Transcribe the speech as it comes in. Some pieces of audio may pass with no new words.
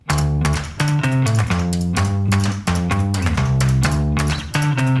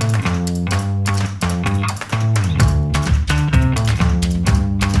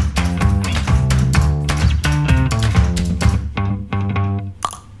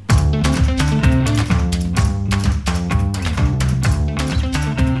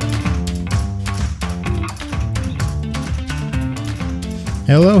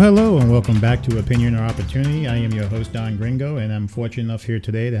Hello, and welcome back to Opinion or Opportunity. I am your host, Don Gringo, and I'm fortunate enough here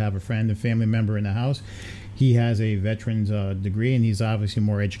today to have a friend and family member in the house. He has a veteran's degree, and he's obviously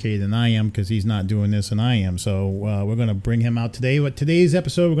more educated than I am because he's not doing this than I am. So we're going to bring him out today. But today's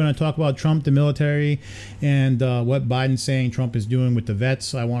episode, we're going to talk about Trump, the military, and what Biden's saying Trump is doing with the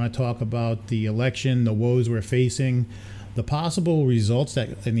vets. I want to talk about the election, the woes we're facing, the possible results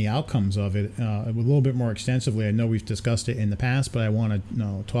and the outcomes of it a little bit more extensively. I know we've discussed it in the past, but I want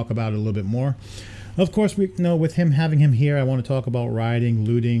to talk about it a little bit more. Of course, with having him here, I want to talk about rioting,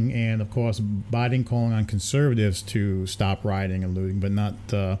 looting, and of course, Biden calling on conservatives to stop rioting and looting, but not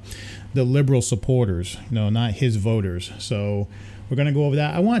the liberal supporters, not his voters. So we're going to go over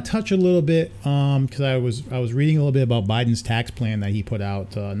that. I want to touch a little bit because I was reading a little bit about Biden's tax plan that he put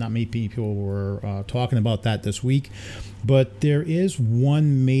out. Not many people were talking about that this week, but there is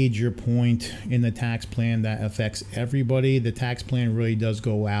one major point in the tax plan that affects everybody. The tax plan really does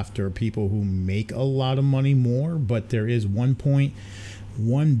go after people who make a lot of money more, but there is one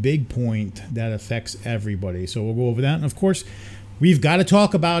big point that affects everybody. So we'll go over that. And of course, we've got to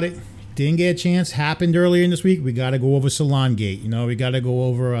talk about it. Didn't get a chance. Happened earlier in this week. We got to go over Salongate. We got to go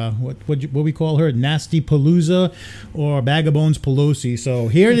over what we call her, Nasty Palooza or Bag of Bones Pelosi. So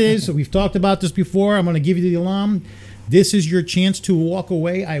here it is. So we've talked about this before. I'm going to give you the alarm. This is your chance to walk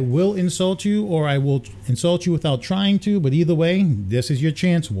away. I will insult you, or I will insult you without trying to. But either way, this is your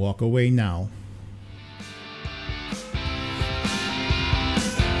chance. Walk away now.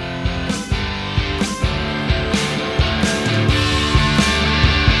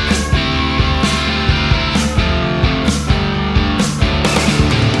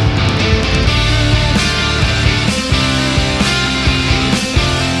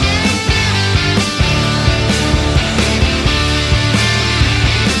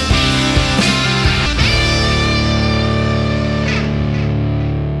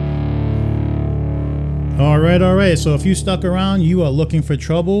 All right. So if you stuck around, you are looking for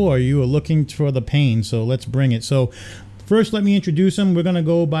trouble or you are looking for the pain. So let's bring it. So first, let me introduce him. We're going to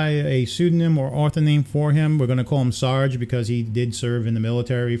go by a pseudonym or author name for him. We're going to call him Sarge because he did serve in the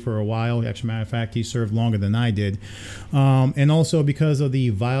military for a while. Actually, matter of fact, he served longer than I did. And also because of the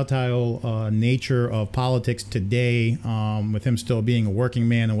volatile nature of politics today, with him still being a working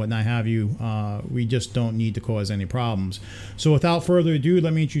man and whatnot have you, we just don't need to cause any problems. So without further ado,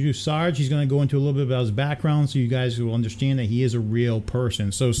 let me introduce Sarge. He's going to go into a little bit about his background so you guys will understand that he is a real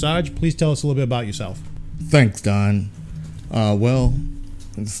person. So Sarge, please tell us a little bit about yourself. Thanks, Don. Well,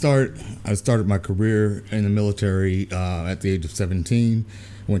 at the start, I started my career in the military at the age of 17.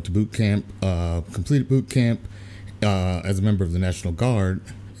 Went to boot camp, completed boot camp as a member of the National Guard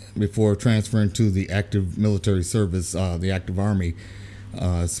before transferring to the active military service, the active Army.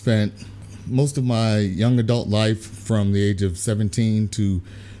 Spent most of my young adult life from the age of 17 to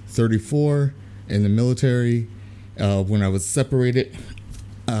 34 in the military. When I was separated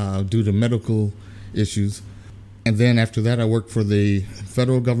due to medical issues. And then after that, I worked for the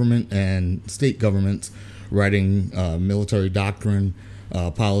federal government and state governments, writing military doctrine,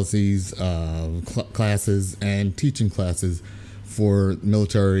 policies, classes, and teaching classes for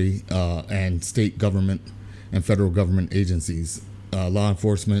military and state government and federal government agencies, law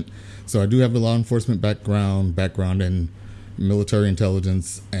enforcement. So I do have a law enforcement background in military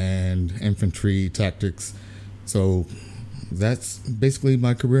intelligence and infantry tactics. So that's basically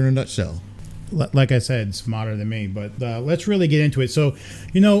my career in a nutshell. Like I said, smarter than me, but let's really get into it. So,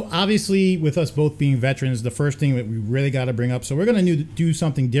 obviously with us both being veterans, the first thing that we really got to bring up, so we're going to do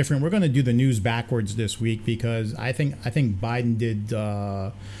something different. We're going to do the news backwards this week because I think Biden did,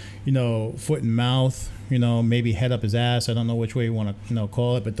 foot and mouth, maybe head up his ass. I don't know which way you want to,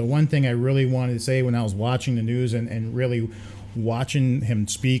 call it. But the one thing I really wanted to say when I was watching the news and really watching him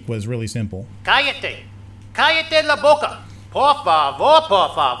speak was really simple. Cállate la boca. Por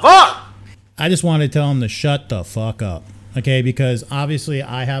favor. I just wanted to tell him to shut the fuck up, okay? Because obviously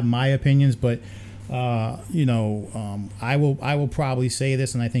I have my opinions, but I will probably say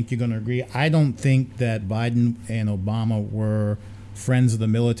this, and I think you're going to agree. I don't think that Biden and Obama were friends of the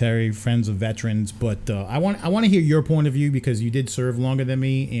military, friends of veterans, but I want to hear your point of view because you did serve longer than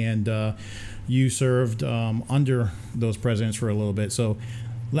me, and you served under those presidents for a little bit. So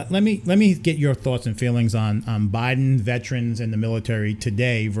let me get your thoughts and feelings on Biden, veterans, and the military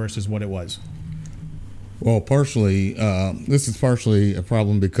today versus what it was. Well, this is partially a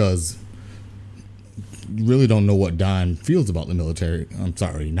problem because you really don't know what Don feels about the military. I'm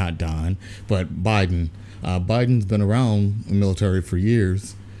sorry, not Don, but Biden. Biden's been around the military for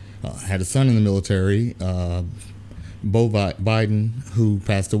years, had a son in the military, Beau Biden, who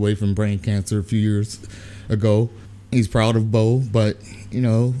passed away from brain cancer a few years ago. He's proud of Bo, but,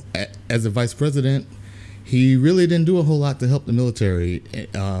 as a vice president, he really didn't do a whole lot to help the military.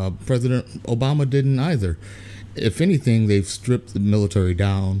 President Obama didn't either. If anything, they've stripped the military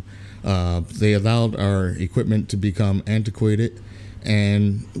down. They allowed our equipment to become antiquated,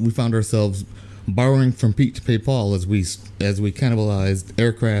 and we found ourselves borrowing from Pete to pay Paul as we cannibalized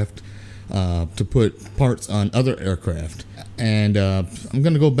aircraft to put parts on other aircraft. And I'm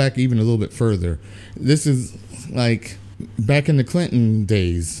going to go back even a little bit further. This is like back in the Clinton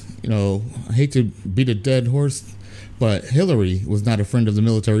days. I hate to beat a dead horse, but Hillary was not a friend of the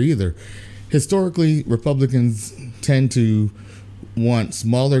military either. Historically, Republicans tend to want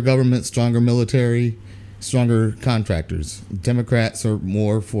smaller government, stronger military, stronger contractors. Democrats are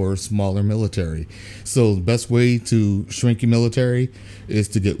more for smaller military. So the best way to shrink your military is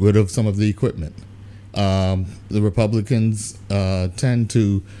to get rid of some of the equipment. The Republicans tend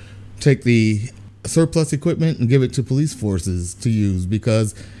to take the surplus equipment and give it to police forces to use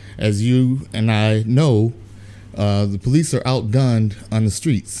because, as you and I know, the police are outgunned on the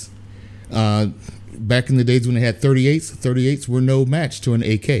streets. Back in the days when they had 38s were no match to an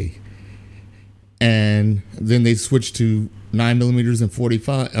AK. And then they switched to 9mm and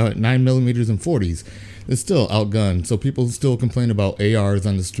 9mm and 40s. It's still outgunned. So people still complain about ARs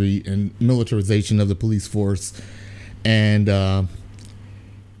on the street and militarization of the police force. And I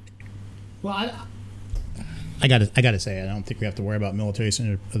gotta say, I don't think we have to worry about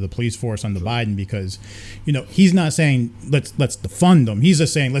militarization of the police force under Biden because, he's not saying let's defund them. He's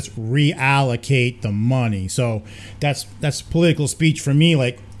just saying let's reallocate the money. So that's political speech for me.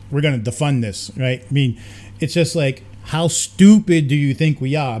 Like, we're gonna defund this, right? I mean, it's just like, how stupid do you think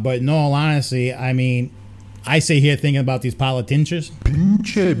we are? But in all honesty, I mean, I sit here thinking about these politicians.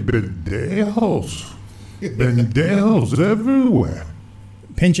 Pinche pendejos. Pendejos everywhere.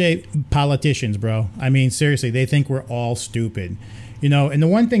 Pinche politicians, bro. I mean, seriously, they think we're all stupid. And the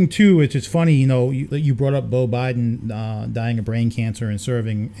one thing, too, which is funny, you brought up Beau Biden dying of brain cancer and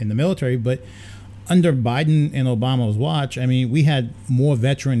serving in the military, but under Biden and Obama's watch, I mean, we had more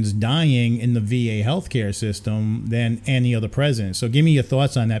veterans dying in the VA healthcare system than any other president. So give me your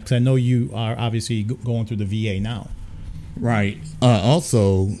thoughts on that, because I know you are obviously going through the VA now. Right.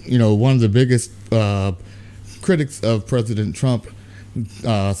 Also, one of the biggest critics of President Trump,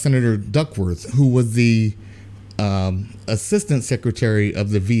 Senator Duckworth, who was the assistant secretary of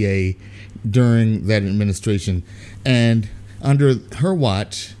the VA during that administration. And under her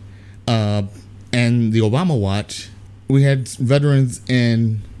watch and the Obama watch, we had veterans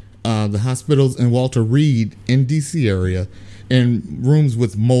in the hospitals in Walter Reed in D.C. area in rooms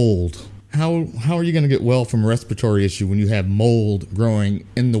with mold. How are you going to get well from a respiratory issue when you have mold growing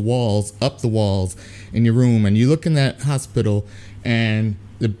in the walls, up the walls in your room, and you look in that hospital and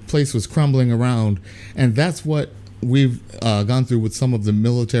the place was crumbling around? And that's what we've gone through with some of the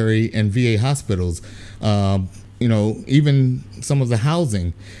military and VA hospitals. Even some of the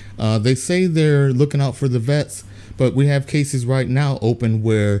housing. They say they're looking out for the vets, but we have cases right now open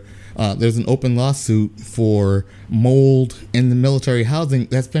where there's an open lawsuit for mold in the military housing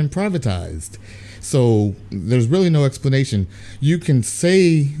that's been privatized. So there's really no explanation. You can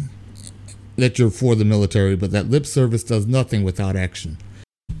say that you're for the military, but that lip service does nothing without action.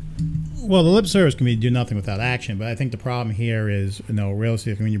 Well, the lip service can do nothing without action, but I think the problem here is,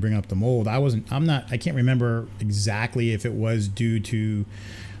 realistically, when you bring up the mold, I can't remember exactly if it was due to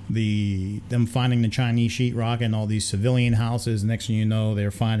them finding the Chinese sheetrock in all these civilian houses. Next thing you know,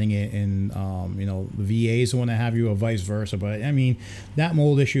 they're finding it in, the VAs, the one that have you, or vice versa. But I mean, that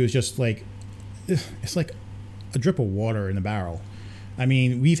mold issue is just like, it's like a drip of water in a barrel. I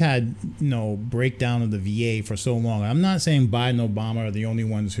mean, we've had, breakdown of the VA for so long. I'm not saying Biden and Obama are the only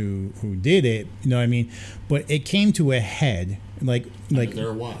ones who did it, but it came to a head like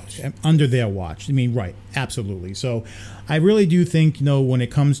their watch. Under their watch. I mean, right, absolutely. So I really do think, when it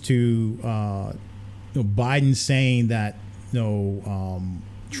comes to Biden saying that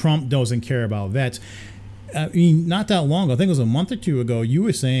Trump doesn't care about vets, I mean, not that long ago, I think it was a month or two ago, you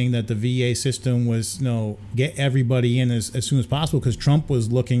were saying that the VA system was, get everybody in as soon as possible, because Trump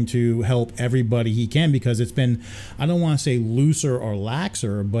was looking to help everybody he can, because it's been, I don't want to say looser or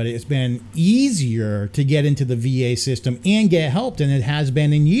laxer, but it's been easier to get into the VA system and get help than it has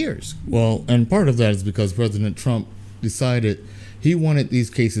been in years. Well, and part of that is because President Trump decided he wanted these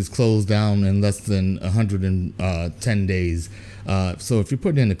cases closed down in less than 110 days. So if you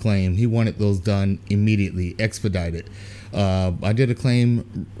put in a claim, he wanted those done immediately, expedited. I did a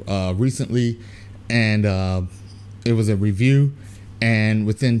claim recently, and it was a review, and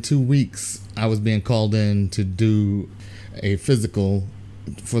within 2 weeks, I was being called in to do a physical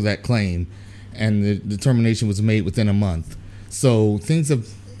for that claim. and the determination was made within a month. So things have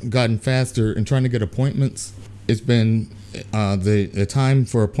gotten faster in trying to get appointments. It's been the time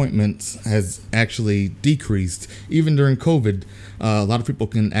for appointments has actually decreased. Even during COVID, a lot of people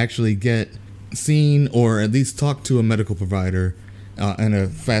can actually get seen or at least talk to a medical provider at a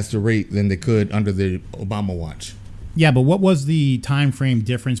faster rate than they could under the Obama watch. Yeah, but what was the time frame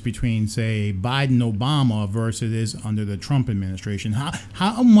difference between, say, Biden, Obama versus under the Trump administration?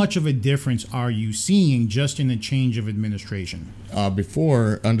 How much of a difference are you seeing just in the change of administration?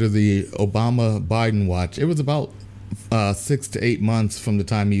 Before, under the Obama-Biden watch, it was about 6 to 8 months from the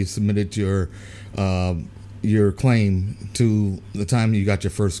time you submitted your claim to the time you got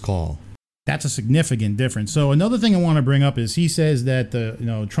your first call. That's a significant difference. So another thing I want to bring up is he says that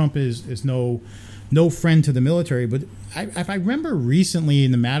Trump is no friend to the military, but if I remember recently,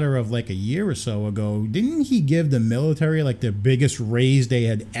 in the matter of like a year or so ago, didn't he give the military like the biggest raise they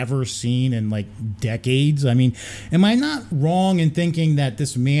had ever seen in like decades? I mean, am I not wrong in thinking that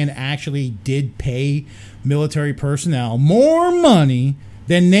this man actually did pay military personnel more money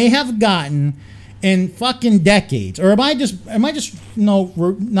than they have gotten in fucking decades? Or am I just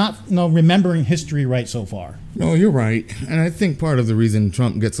not remembering history right so far? No, you're right. And I think part of the reason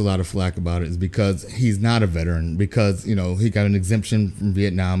Trump gets a lot of flack about it is because he's not a veteran, because, he got an exemption from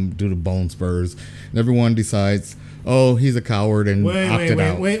Vietnam due to bone spurs. And everyone decides, oh, he's a coward and opted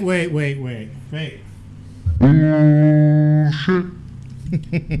out. Wait.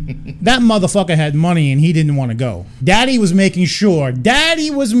 That motherfucker had money and he didn't want to go. Daddy was making sure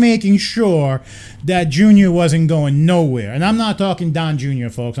that Junior wasn't going nowhere. And I'm not talking Don Jr.,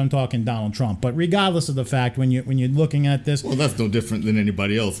 folks. I'm talking Donald Trump. But regardless of the fact, when you're looking at this, well, that's no different than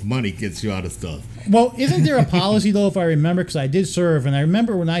anybody else. Money gets you out of stuff. Well, isn't there a policy though, if I remember, because I did serve, and I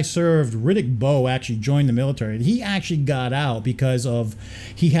remember when I served, Riddick Bowe actually joined the military. He actually got out because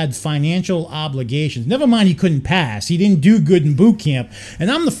he had financial obligations. Never mind, he couldn't pass. He didn't do good in boot camp.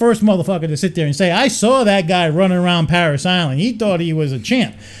 And I'm the first motherfucker to sit there and say, I saw that guy running around Paris Island. He thought he was a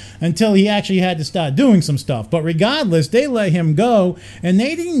champ until he actually had to start doing some stuff. But regardless, they let him go, and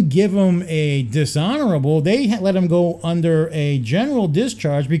they didn't give him a dishonorable. They let him go under a general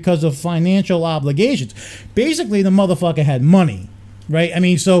discharge because of financial obligations. Basically, the motherfucker had money. Right, I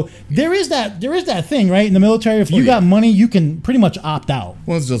mean, so there is that thing, right? In the military, if you got money, you can pretty much opt out.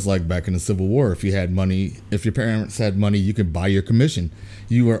 Well, it's just like back in the Civil War. If you had money, if your parents had money, you could buy your commission.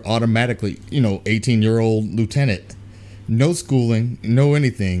 You were automatically, 18-year-old lieutenant. No schooling, no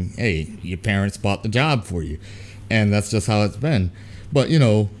anything. Hey, your parents bought the job for you, and that's just how it's been. But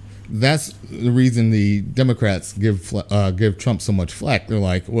that's the reason the Democrats give Trump so much flack. They're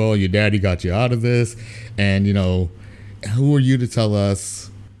like, well, your daddy got you out of this, and who are you to tell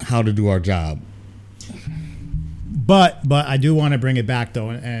us how to do our job? But I do want to bring it back though,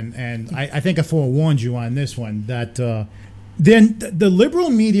 and I think I forewarned you on this one that then the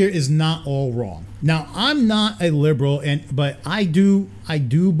liberal media is not all wrong. Now, I'm not a liberal, but I do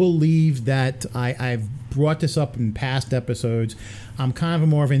believe that I've brought this up in past episodes. I'm kind of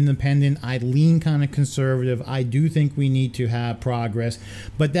more of an independent. I lean kind of conservative. I do think we need to have progress,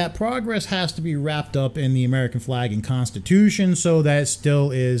 but that progress has to be wrapped up in the American flag and Constitution, so that it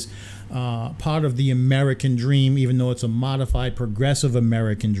still is part of the American dream, even though it's a modified progressive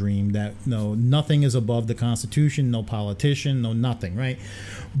American dream that nothing is above the Constitution, no politician, no nothing, right?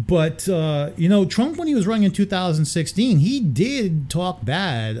 But Trump, when he was running in 2016, he did talk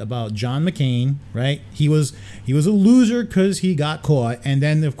bad about John McCain, right? He was a loser because he got caught, and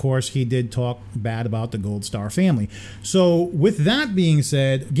then of course he did talk bad about the Gold Star family. So with that being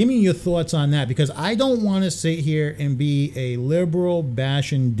said, give me your thoughts on that, because I don't want to sit here and be a liberal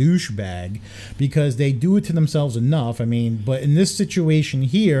bashing douchebag, because they do it to themselves enough. I mean, but in this situation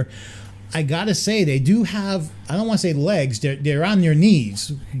here, I gotta say, they do have, I don't want to say legs, they're on their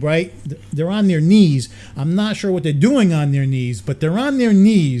knees, right? They're on their knees. I'm not sure what they're doing on their knees, but they're on their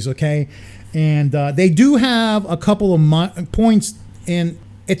knees, okay? And they do have a couple of points, and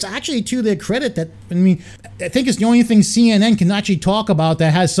it's actually to their credit that, I think it's the only thing CNN can actually talk about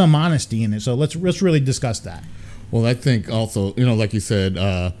that has some honesty in it. So let's really discuss that. Well, I think also, like you said,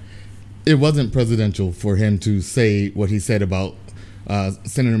 it wasn't presidential for him to say what he said about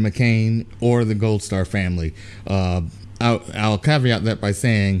Senator McCain or the Gold Star family. I'll caveat that by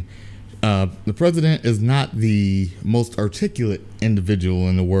saying the president is not the most articulate individual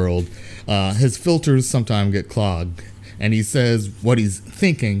in the world. His filters sometimes get clogged, and he says what he's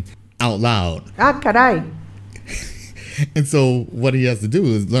thinking out loud. Ah, caray. And so what he has to do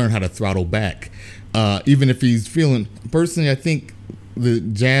is learn how to throttle back. Even if he's feeling, personally, I think the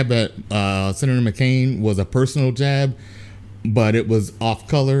jab at Senator McCain was a personal jab. but it was off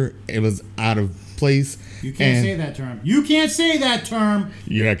color. It was out of place. You can't say that term. You can't say that term.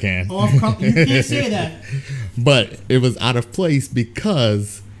 Yeah, I can. You can't say that. But it was out of place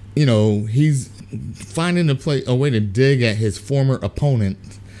because, he's finding a way to dig at his former opponent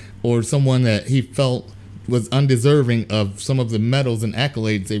or someone that he felt was undeserving of some of the medals and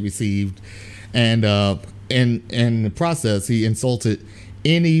accolades they received. And in the process, he insulted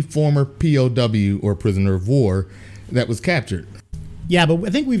any former POW or prisoner of war that was captured. Yeah, but I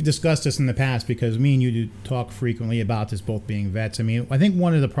think we've discussed this in the past because me and you do talk frequently about this, both being vets. I mean, I think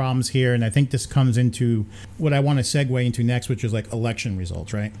one of the problems here, and I think this comes into what I want to segue into next, which is like election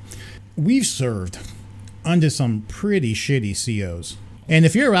results, right? We've served under some pretty shitty COs. And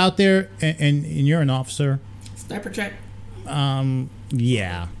if you're out there and you're an officer... Sniper check.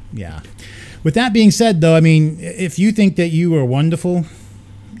 Yeah. With that being said, though, I mean, if you think that you are wonderful,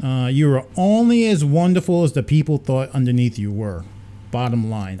 you are only as wonderful as the people thought underneath you were. Bottom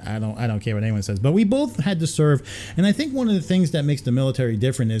line, I don't care what anyone says, but we both had to serve, and I think one of the things that makes the military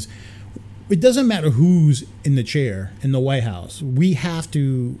different is it doesn't matter who's in the chair in the White House. We have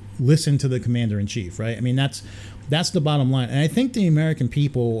to listen to the commander in chief, right? I mean, that's the bottom line, and I think the American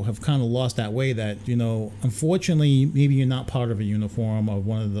people have kind of lost that way. That unfortunately, maybe you're not part of a uniform of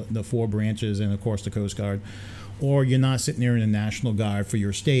one of the four branches, and of course the Coast Guard. Or you're not sitting there in the National Guard for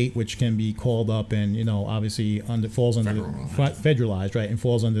your state, which can be called up and, obviously falls under federalized, right, and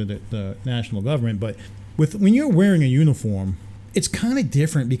falls under the national government. But when you're wearing a uniform, it's kind of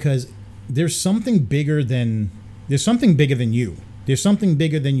different because there's something bigger than you. There's something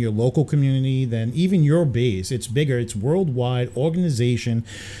bigger than your local community, than even your base. It's bigger. It's worldwide organization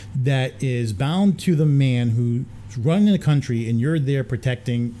that is bound to the man who running the country, and you're there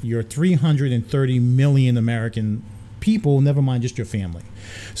protecting your 330 million American people, never mind just your family.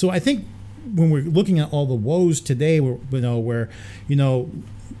 So I think when we're looking at all the woes today, where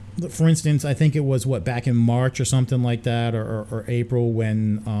for instance, I think it was back in March or something like that, or April,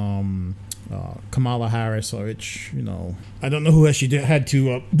 when Kamala Harris, which I don't know who else she had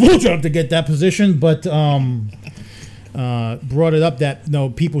to bull job to get that position, but brought it up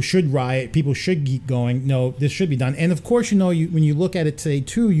that people should riot, people should keep going. No, this should be done. And of course, when you look at it today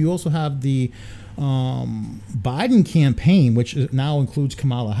too, you also have the Biden campaign, which now includes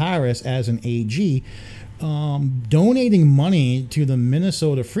Kamala Harris as an AG, donating money to the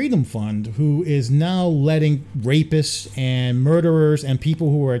Minnesota Freedom Fund, who is now letting rapists and murderers and people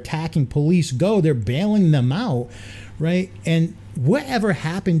who are attacking police go. They're bailing them out, right? And whatever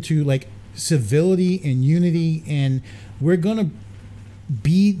happened to civility and unity, and we're gonna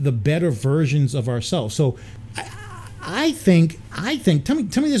be the better versions of ourselves. So I think tell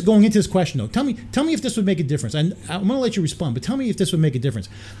me this going into this question though. Tell me if this would make a difference. And I'm gonna let you respond, but tell me if this would make a difference.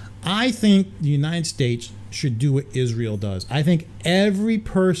 I think the United States should do what Israel does. I think every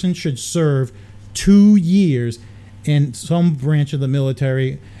person should serve 2 years in some branch of the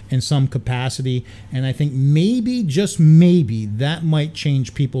military in some capacity, and I think maybe, just maybe, that might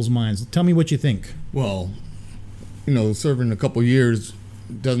change people's minds. Tell me what you think. Well, serving a couple years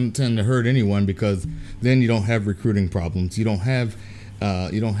doesn't tend to hurt anyone, because then you don't have recruiting problems. You don't have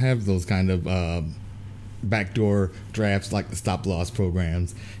those kind of backdoor drafts like the stop loss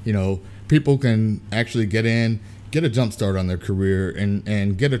programs. People can actually get in, get a jump start on their career,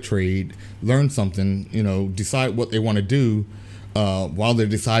 and get a trade, learn something. Decide what they want to do while they're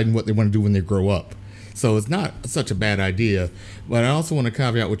deciding what they want to do when they grow up. So it's not such a bad idea. But I also want to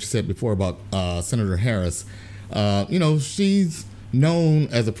caveat what you said before about Senator Harris. She's known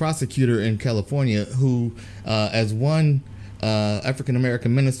as a prosecutor in California who, as one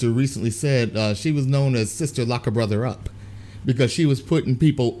African-American minister recently said, she was known as Sister Lock Her Brother Up, because she was putting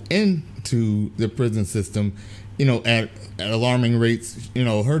people into the prison system, at alarming rates.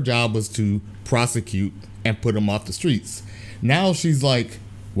 Her job was to prosecute and put them off the streets. Now she's like,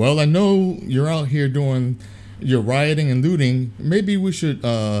 well, I know you're out here doing your rioting and looting. Maybe we should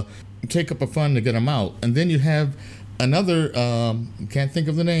take up a fund to get them out. And then you have another, can't think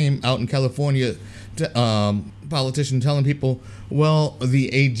of the name, out in California, politician telling people, well,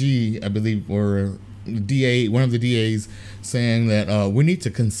 the AG, I believe, or DA, one of the DAs, saying that we need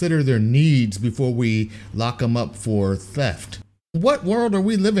to consider their needs before we lock them up for theft. What world are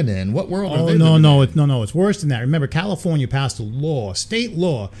we living in? What world are they living in? No, it's worse than that. Remember, California passed a law, state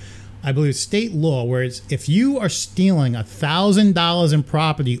law, where it's if you are stealing $1,000 in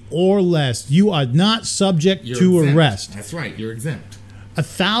property or less, you are not subject to arrest. That's right, you're exempt.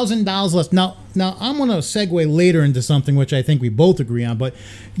 $1,000 less. Now I'm going to segue later into something which I think we both agree on. But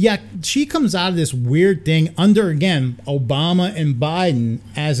yeah, she comes out of this weird thing under, again, Obama and Biden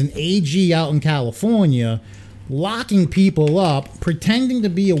as an AG out in California, locking people up, pretending to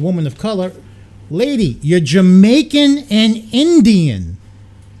be a woman of color. Lady, you're Jamaican and Indian.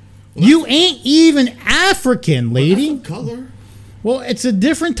 You ain't even African, lady. That's a color. Well, it's a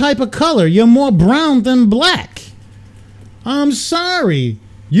different type of color. You're more brown than black. I'm sorry.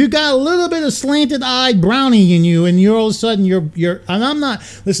 You got a little bit of slanted-eyed brownie in you, and you're all of a sudden you're. And I'm not.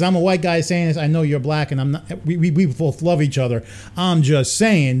 Listen, I'm a white guy saying this. I know you're black, and I'm not. We both love each other. I'm just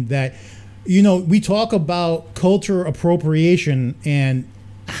saying that, we talk about culture appropriation, and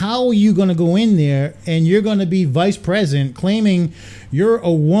how are you going to go in there and you're going to be vice president claiming you're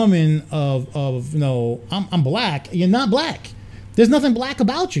a woman of I'm black. You're not black. There's nothing black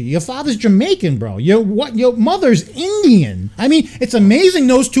about you. Your father's Jamaican, bro. Your mother's Indian. I mean, it's amazing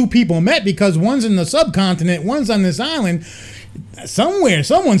those two people met, because one's in the subcontinent, one's on this island. Somewhere,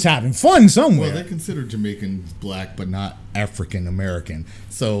 someone's having fun somewhere. Well, they consider Jamaicans black, but not African American.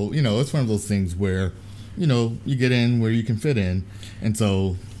 So, it's one of those things where, you get in where you can fit in. And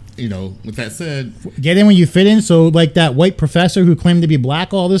so, with that said, get in when you fit in. So, like that white professor who claimed to be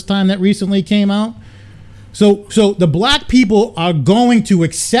black all this time that recently came out. So the black people are going to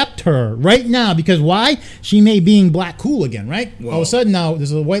accept her right now, because why? She made being black cool again, right? Well, all of a sudden now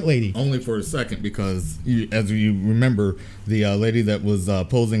there's a white lady. Only for a second, because as you remember, the lady that was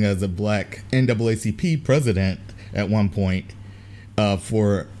posing as a black NAACP president at one point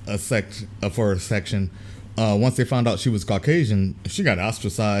for a section. Once they found out she was Caucasian, she got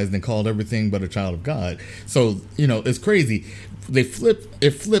ostracized and called everything but a child of God. So, it's crazy. It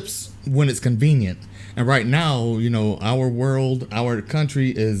flips when it's convenient. And right now, our world, our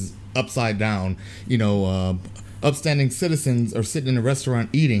country is upside down. Upstanding citizens are sitting in a restaurant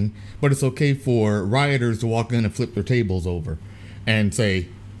eating, but it's okay for rioters to walk in and flip their tables over and say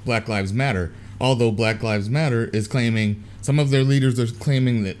Black Lives Matter. Although Black Lives Matter is claiming, some of their leaders are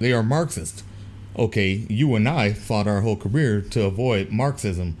claiming that they are Marxist. Okay, you and I fought our whole career to avoid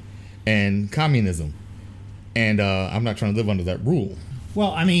Marxism and communism. And I'm not trying to live under that rule.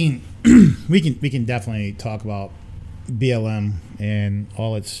 Well, I mean, we can definitely talk about BLM and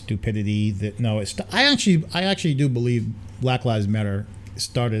all its stupidity. I actually do believe Black Lives Matter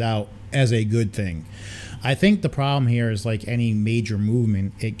started out as a good thing. I think the problem here is, like any major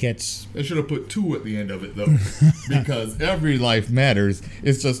movement, it gets... They should have put 2 at the end of it, though, because every life matters.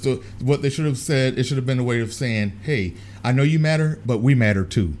 It's just what they should have said. It should have been a way of saying, hey, I know you matter, but we matter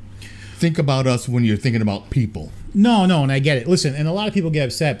too. Think about us when you're thinking about people. No, and I get it. Listen, and a lot of people get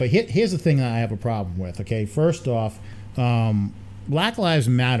upset, but here's the thing that I have a problem with, okay? First off, Black Lives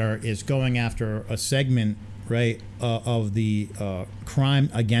Matter is going after a segment, right, of the crime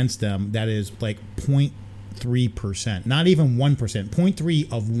against them that is like 0.3%, not even 1%,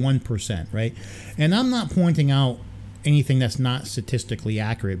 0.3 of 1%, right? And I'm not pointing out anything that's not statistically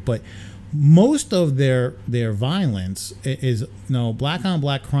accurate, but most of their violence is black on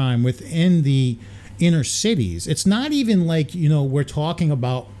black crime within the inner cities. It's not even like we're talking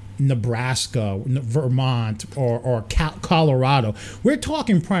about Nebraska, Vermont, or Colorado. We're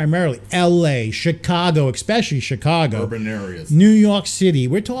talking primarily L.A., Chicago, especially Chicago, urban areas, New York City.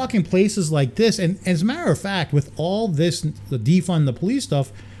 We're talking places like this. And as a matter of fact, with all this, the defund the police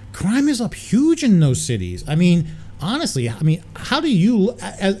stuff, crime is up huge in those cities. I mean, honestly, how do you,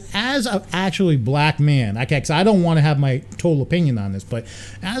 as an actually black man, okay, because I don't want to have my total opinion on this, but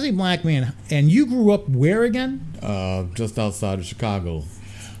as a black man, and you grew up where again? Just outside of Chicago.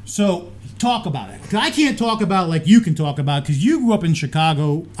 So talk about it. 'Cause I can't talk about like you can talk about, because you grew up in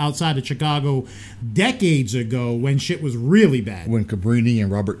Chicago, outside of Chicago, decades ago when shit was really bad. When Cabrini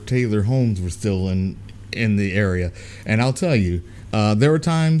and Robert Taylor Homes were still in the area. And I'll tell you, there were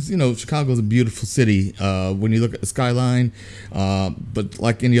times, Chicago's a beautiful city when you look at the skyline. But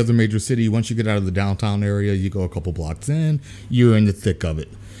like any other major city, once you get out of the downtown area, you go a couple blocks in, you're in the thick of it.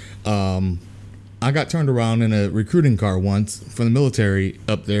 I got turned around in a recruiting car once from the military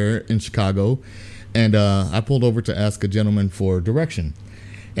up there in Chicago. And I pulled over to ask a gentleman for direction.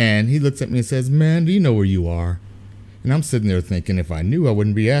 And he looks at me and says, "Man, do you know where you are?" And I'm sitting there thinking, if I knew, I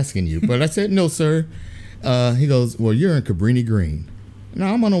wouldn't be asking you. But I said, "No, sir." He goes, "Well, you're in Cabrini Green."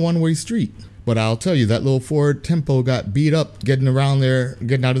 Now I'm on a one-way street. But I'll tell you, that little Ford Tempo got beat up getting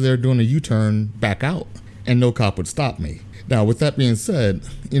out of there, doing a U-turn back out. And no cop would stop me. Now, with that being said,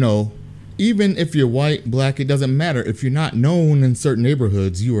 even if you're white, black, it doesn't matter. If you're not known in certain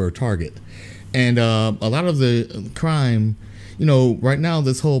neighborhoods, you are a target. And a lot of the crime, right now,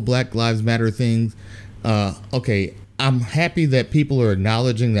 this whole Black Lives Matter thing, okay, I'm happy that people are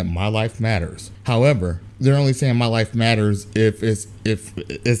acknowledging that my life matters. However, they're only saying my life matters if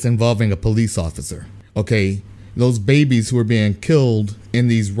it's involving a police officer. Okay, those babies who are being killed in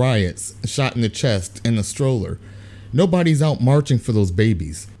these riots, shot in the chest in a stroller. Nobody's out marching for those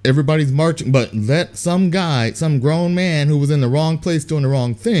babies. Everybody's marching, but let some guy, some grown man who was in the wrong place doing the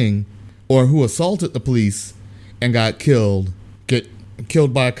wrong thing, or who assaulted the police and got killed, get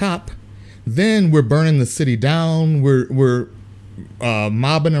killed by a cop. Then we're burning the city down. We're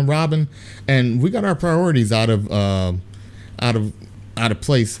mobbing and robbing, and we got our priorities out of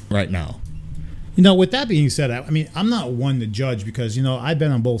place right now. You know, with that being said, I mean, I'm not one to judge because, you know, I've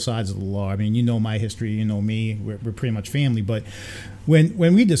been on both sides of the law. I mean, you know my history, you know me, we're pretty much family. But when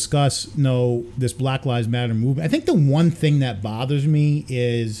we discuss, you know, this Black Lives Matter movement, I think the one thing that bothers me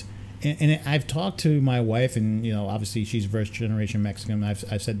is, and I've talked to my wife, and, you know, obviously she's first generation Mexican.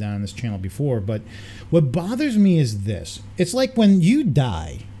 I've said that on this channel before. But what bothers me is this. It's like when you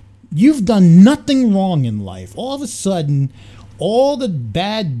die, you've done nothing wrong in life. All of a sudden, all the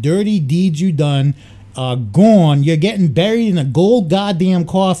bad, dirty deeds you done are gone. You're getting buried in a gold goddamn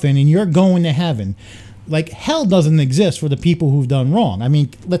coffin, and you're going to heaven. Like, hell doesn't exist for the people who've done wrong. I mean,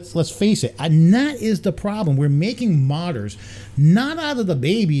 let's face it. And that is the problem. We're making martyrs, not out of the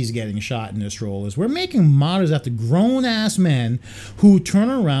babies getting shot in their strollers. We're making martyrs out of grown-ass men who turn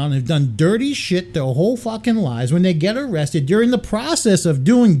around and have done dirty shit their whole fucking lives. When they get arrested during the process of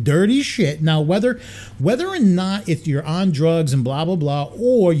doing dirty shit, now whether or not if you're on drugs and blah, blah, blah,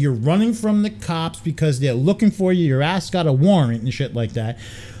 or you're running from the cops because they're looking for you, your ass got a warrant and shit like that,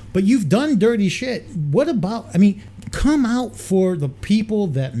 but you've done dirty shit. What about, I mean, come out for the people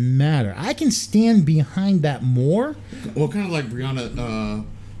that matter. I can stand behind that more. Well, kind of like Breonna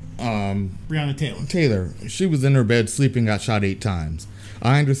Taylor. She was in her bed sleeping, got shot 8 times.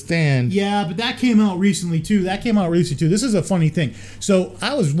 I understand. Yeah, but that came out recently too. This is a funny thing. So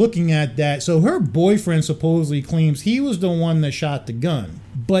I was looking at that. So her boyfriend supposedly claims he was the one that shot the gun.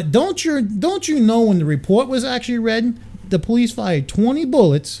 But don't you know when the report was actually read, the police fired 20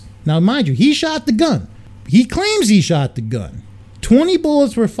 bullets. Now, mind you, he shot the gun. He claims he shot the gun. 20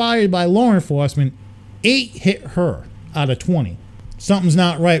 bullets were fired by law enforcement. 8 hit her out of 20. Something's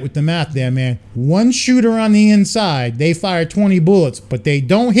not right with the math there, man. One shooter on the inside, they fired 20 bullets, but they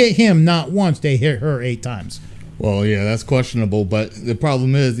don't hit him not once. They hit her 8 times. Well, yeah, that's questionable. But the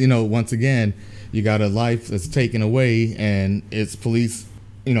problem is, you know, once again, you got a life that's taken away, and it's police,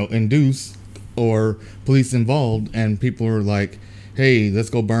 you know, induced or police involved, and people are like, hey, let's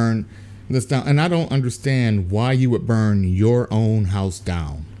go burn this down. And I don't understand why you would burn your own house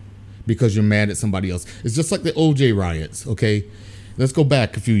down because you're mad at somebody else. It's just like the OJ riots, okay? Let's go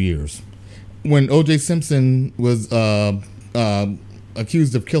back a few years. When OJ Simpson was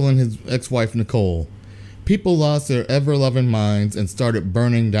accused of killing his ex-wife Nicole, people lost their ever-loving minds and started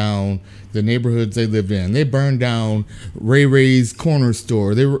burning down the neighborhoods they lived in. They burned down Ray Ray's corner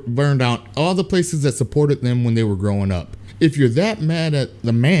store. They burned down all the places that supported them when they were growing up. If you're that mad at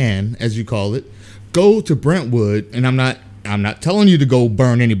the man, as you call it, go to Brentwood. And I'm not telling you to go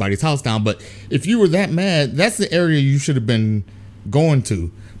burn anybody's house down, but if you were that mad, that's the area you should have been going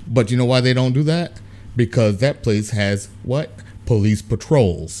to. But you know why they don't do that? Because that place has what? Police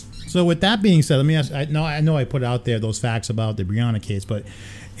patrols. So with that being said, let me ask. I know I put out there those facts about the Breonna case,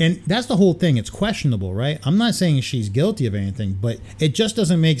 and that's the whole thing. It's questionable, right? I'm not saying she's guilty of anything, but it just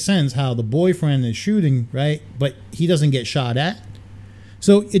doesn't make sense how the boyfriend is shooting, right? But he doesn't get shot at.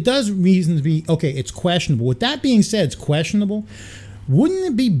 So it does reason to be, okay, it's questionable. With that being said, it's questionable. Wouldn't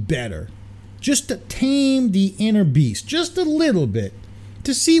it be better just to tame the inner beast just a little bit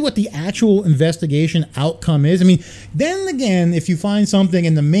to see what the actual investigation outcome is? I mean, then again, if you find something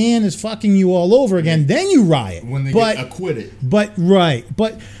and the man is fucking you all over again, then you riot. When they get acquitted. But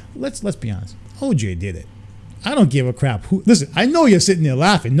let's be honest. OJ did it. I don't give a crap. Listen, I know you're sitting there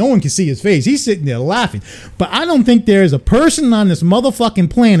laughing. No one can see his face. He's sitting there laughing. But I don't think there is a person on this motherfucking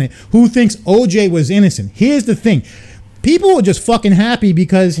planet who thinks OJ was innocent. Here's the thing. People were just fucking happy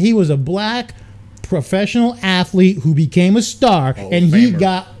because he was a black professional athlete who became a star, and he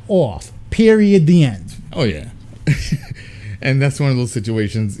got off. Period. The end. Oh, yeah. And that's one of those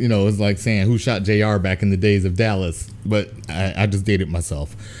situations, you know, it's like saying who shot JR back in the days of Dallas. But I just dated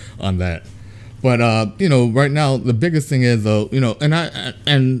myself on that. But, you know, right now, the biggest thing is, though, you know, and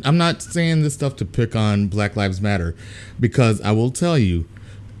I'm not saying this stuff to pick on Black Lives Matter, because I will tell you,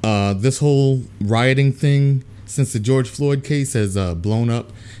 this whole rioting thing since the George Floyd case has blown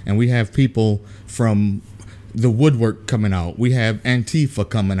up, and we have people from the woodwork coming out. We have Antifa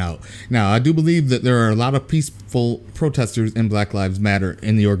coming out. Now, I do believe that there are a lot of peaceful protesters in Black Lives Matter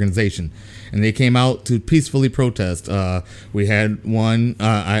in the organization, and they came out to peacefully protest. We had one,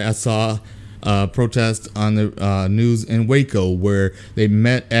 I saw protest on the news in Waco, where they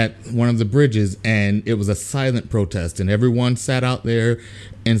met at one of the bridges, and it was a silent protest, and everyone sat out there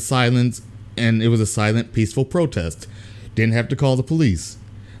in silence, and it was a silent, peaceful protest. Didn't have to call the police.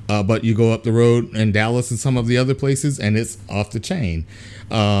 But you go up the road in Dallas and some of the other places, and it's off the chain.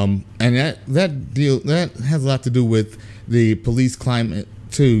 And that has a lot to do with the police climate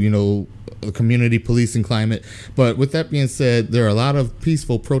too, the community policing climate. But with that being said, there are a lot of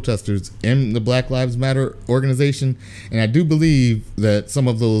peaceful protesters in the Black Lives Matter organization, and I do believe that some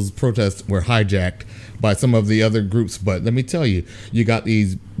of those protests were hijacked by some of the other groups. But let me tell you, you got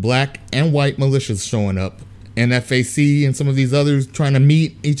these black and white militias showing up, NFAC and some of these others trying to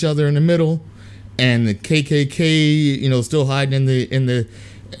meet each other in the middle, and the KKK, still hiding in the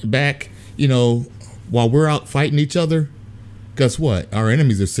back, while we're out fighting each other. Guess what? Our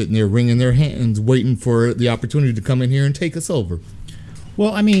enemies are sitting there wringing their hands, waiting for the opportunity to come in here and take us over.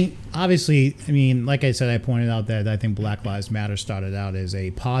 Well, obviously, like I said, I pointed out that I think Black Lives Matter started out as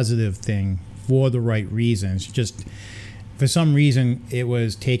a positive thing for the right reasons. Just for some reason, it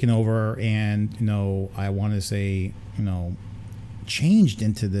was taken over and, I want to say, changed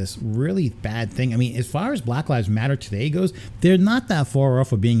into this really bad thing. As far as Black Lives Matter today goes, they're not that far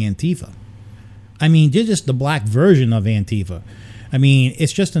off of being Antifa. They're just the black version of Antifa.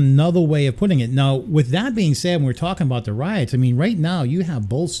 It's just another way of putting it. Now, with that being said, when we're talking about the riots, right now you have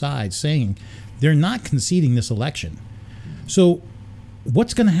both sides saying they're not conceding this election. So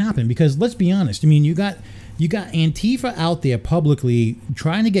what's going to happen? Because let's be honest. You got Antifa out there publicly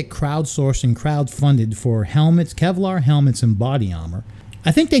trying to get crowdsourced and crowdfunded for helmets, Kevlar helmets, and body armor.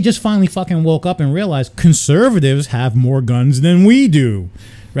 I think they just finally fucking woke up and realized conservatives have more guns than we do.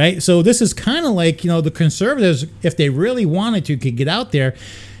 Right? So this is kind of like, the conservatives, if they really wanted to, could get out there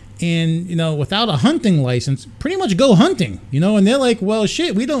and, without a hunting license, pretty much go hunting, and they're like, well,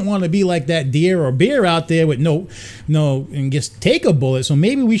 shit, we don't want to be like that deer or bear out there with no, and just take a bullet. So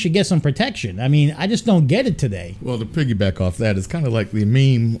maybe we should get some protection. I just don't get it today. Well, to piggyback off that, it's kind of like the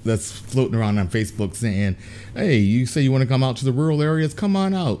meme that's floating around on Facebook saying, hey, you say you want to come out to the rural areas? Come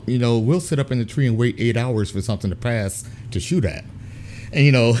on out. We'll sit up in the tree and wait 8 hours for something to pass to shoot at.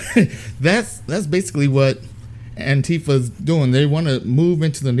 And, that's basically what Antifa's doing. They want to move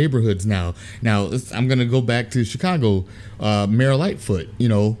into the neighborhoods now. Now, I'm going to go back to Chicago, Mayor Lightfoot,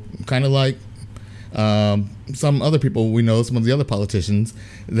 kind of like some other people we know, some of the other politicians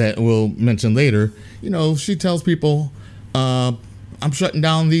that we'll mention later. She tells people, I'm shutting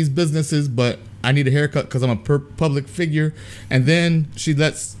down these businesses, but I need a haircut because I'm a public figure. And then she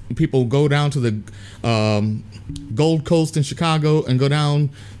lets people go down to the Gold Coast in Chicago and go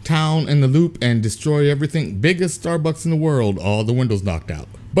downtown in the Loop and destroy everything. Biggest Starbucks in the world, all the windows knocked out.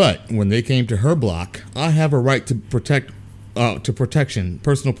 But when they came to her block, I have a right to protection,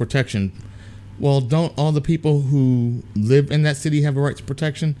 personal protection. Well, don't all the people who live in that city have a right to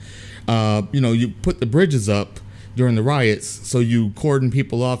protection? You put the bridges up during the riots, so you cordon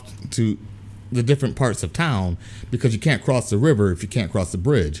people off to the different parts of town because you can't cross the river if you can't cross the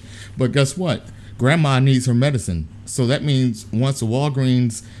bridge. But guess what? Grandma needs her medicine. So that means once the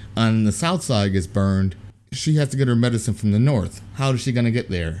Walgreens on the south side gets burned, she has to get her medicine from the north. How is she going to get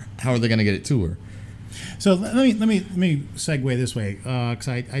there? How are they going to get it to her? So let me segue this way, because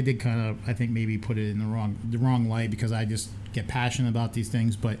I did kind of, I think, maybe put it in the wrong light because I just get passionate about these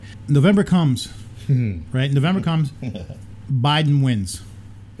things. But November comes, right? November comes, Biden wins.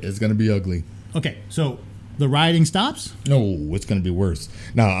 It's going to be ugly. Okay, so the rioting stops? No, it's going to be worse.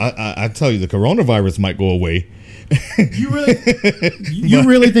 Now, I tell you, the coronavirus might go away. You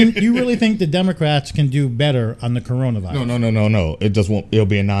really think the Democrats can do better on the coronavirus? No. It just won't. It'll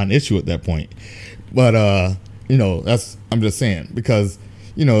be a non-issue at that point. But I'm just saying, because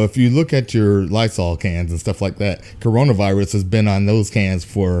if you look at your Lysol cans and stuff like that, coronavirus has been on those cans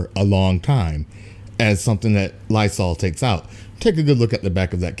for a long time as something that Lysol takes out. Take a good look at the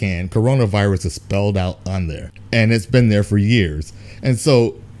back of that can. Coronavirus is spelled out on there, and it's been there for years. And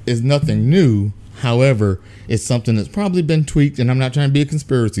so it's nothing new. However, it's something that's probably been tweaked, and I'm not trying to be a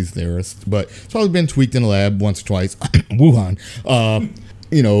conspiracy theorist, but it's probably been tweaked in a lab once or twice. Wuhan,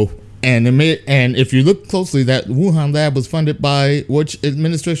 and if you look closely, that Wuhan lab was funded by which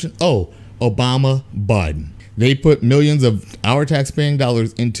administration? Oh, Obama, Biden. They put millions of our taxpaying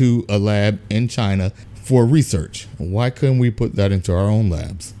dollars into a lab in China for research. Why couldn't we put that into our own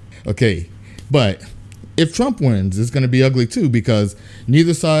labs? Okay, but if Trump wins, it's going to be ugly too, because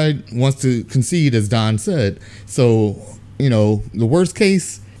neither side wants to concede, as Don said. So, the worst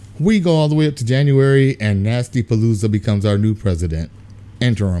case, we go all the way up to January and Nasty Palooza becomes our new president.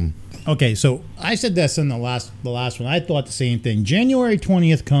 Interim. Okay, so I said this in the last one. I thought the same thing. January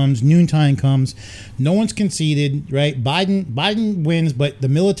 20th comes, noontime comes, no one's conceded, right? Biden wins, but the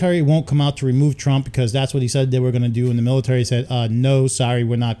military won't come out to remove Trump because that's what he said they were going to do, and the military said, no, sorry,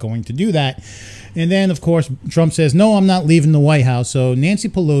 we're not going to do that. And then, of course, Trump says, no, I'm not leaving the White House. So Nancy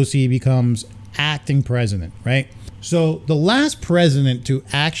Pelosi becomes acting president, right? So the last president to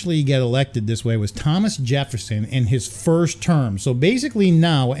actually get elected this way was Thomas Jefferson in his first term. So basically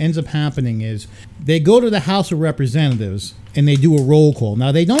now what ends up happening is they go to the House of Representatives and they do a roll call.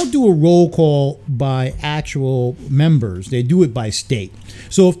 Now, they don't do a roll call by actual members. They do it by state.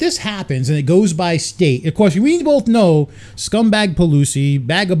 So if this happens and it goes by state, of course, we both know scumbag Pelosi,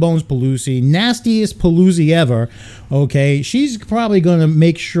 bag of bones Pelosi, nastiest Pelosi ever, okay, she's probably going to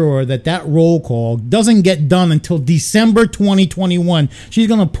make sure that that roll call doesn't get done until December 2021. She's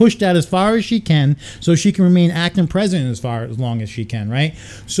going to push that as far as she can so she can remain acting president as long as she can, right?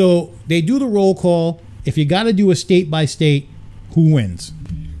 So they do the roll call. If you got to do a state by state, who wins?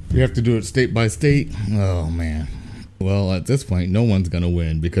 We have to do it state by state. Oh man. Well, at this point, no one's gonna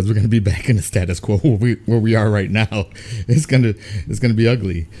win because we're gonna be back in the status quo where we are right now. It's gonna be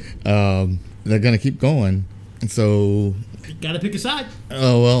ugly. They're gonna keep going. So got to pick a side.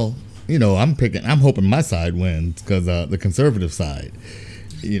 Oh well, I'm hoping my side wins because the conservative side.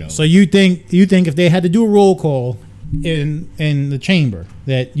 So you think if they had to do a roll call in the chamber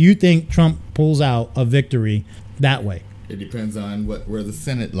that you think Trump pulls out a victory that way? It depends on where the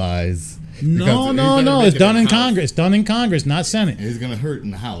Senate lies. No. It's done in Congress. It's done in Congress, not Senate. It's going to hurt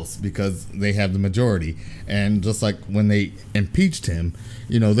in the House because they have the majority. And just like when they impeached him,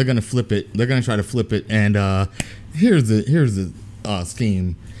 they're going to flip it. They're going to try to flip it. And here's the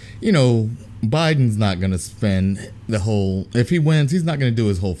scheme. Biden's not going to spend if he wins, he's not going to do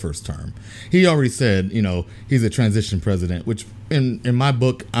his whole first term. He already said, he's a transition president, which in my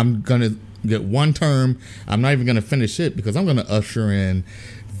book, I'm going to get one term. I'm not even going to finish it because I'm going to usher in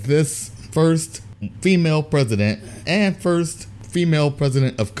this first female president and first female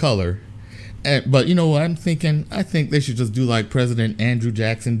president of color. But you know what I'm thinking? I think they should just do like President Andrew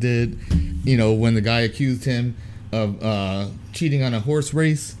Jackson did, when the guy accused him of cheating on a horse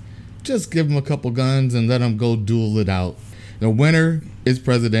race. Just give him a couple guns and let him go duel it out. The winner is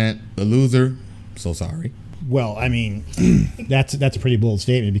president. The loser, so sorry. Well, I mean, that's a pretty bold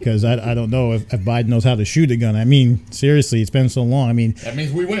statement because I don't know if Biden knows how to shoot a gun. I mean, seriously, it's been so long. I mean, that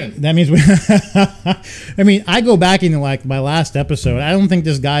means we win. That means we. I mean, I go back into like my last episode. I don't think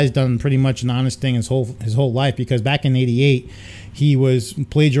this guy's done pretty much an honest thing his whole life because back in '88. He was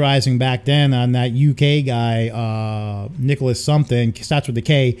plagiarizing back then on that UK guy, Nicholas something, starts with the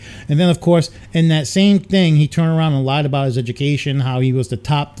K. And then, of course, in that same thing, he turned around and lied about his education, how he was the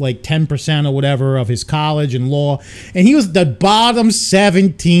top, like, 10% or whatever of his college and law. And he was the bottom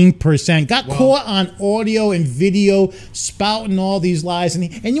 17%. Got caught on audio and video spouting all these lies. And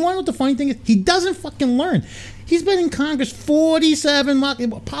you want to know what the funny thing is? He doesn't fucking learn. He's been in Congress 47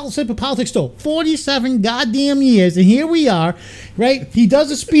 goddamn years, and here we are, right? He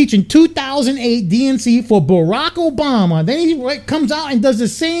does a speech in 2008 DNC for Barack Obama. Then he comes out and does the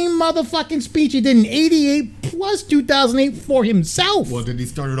same motherfucking speech he did in 88 plus 2008 for himself. Well, did he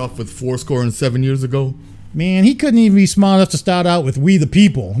start it off with 7 years ago? Man, he couldn't even be smart enough to start out with "we the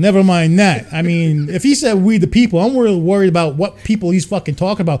people." Never mind that. I mean, if he said "we the people," I'm really worried about what people he's fucking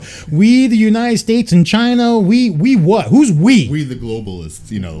talking about. We, the United States and China. We what? Who's we? We the globalists,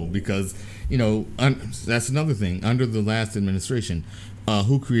 because that's another thing. Under the last administration,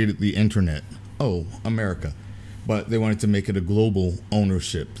 who created the internet? Oh, America. But they wanted to make it a global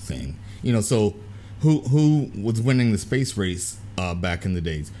ownership thing. So who was winning the space race back in the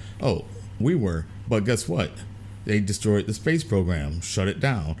days? Oh, we were. But guess what? They destroyed the space program, shut it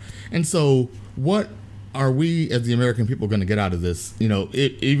down. And so what are we as the American people going to get out of this?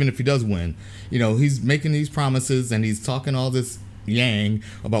 Even if he does win, he's making these promises and he's talking all this yang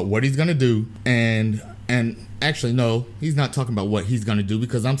about what he's going to do. And actually, no, he's not talking about what he's going to do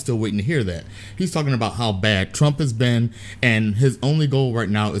because I'm still waiting to hear that. He's talking about how bad Trump has been. And his only goal right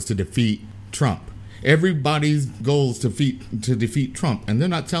now is to defeat Trump. Everybody's goal is to defeat Trump, and they're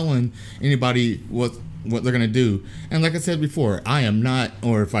not telling anybody what they're going to do. And like I said before, I am not,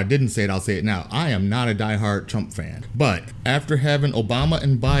 or if I didn't say it, I'll say it now, I am not a diehard Trump fan. But after having Obama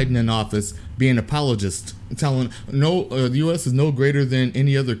and Biden in office being apologists, telling the U.S. is no greater than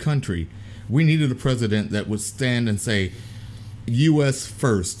any other country, we needed a president that would stand and say, U.S.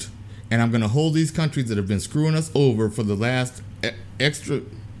 first, and I'm going to hold these countries that have been screwing us over for the last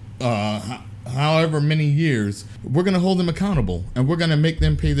however many years, we're going to hold them accountable, and we're going to make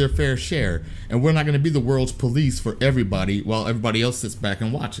them pay their fair share, and we're not going to be the world's police for everybody while everybody else sits back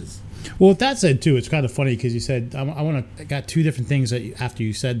and watches. Well, with that said, too, it's kind of funny because you said I got two different things that after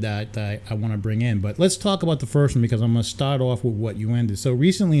you said that I want to bring in. But let's talk about the first one because I'm going to start off with what you ended. So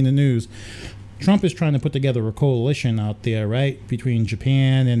recently in the news, Trump is trying to put together a coalition out there, right, between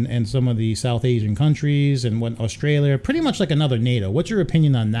Japan and some of the South Asian countries and Australia, pretty much like another NATO. What's your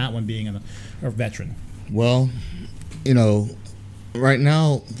opinion on that one being a veteran? Well, right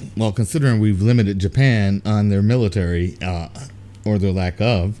now, considering we've limited Japan on their military or their lack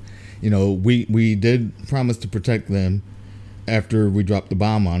of, we did promise to protect them after we dropped the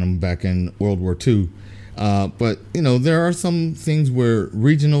bomb on them back in World War II. But there are some things where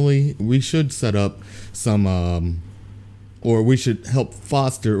regionally we should set up some, or we should help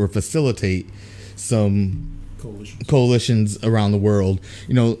foster or facilitate some coalitions around the world.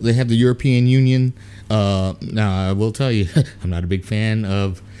 They have the European Union. Now, I will tell you, I'm not a big fan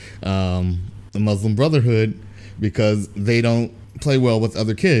of the Muslim Brotherhood because they don't play well with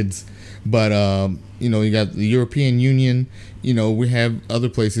other kids. But, you got the European Union. We have other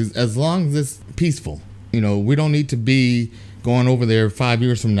places. As long as it's peaceful. We don't need to be going over there 5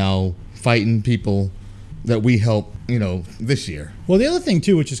 years from now fighting people that we help, this year. Well, the other thing,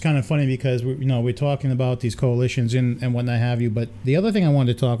 too, which is kind of funny because, we're talking about these coalitions and whatnot have you. But the other thing I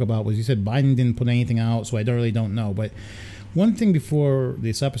wanted to talk about was you said Biden didn't put anything out, so I really don't know. But one thing before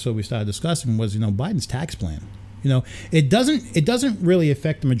this episode we started discussing was, Biden's tax plan. It doesn't really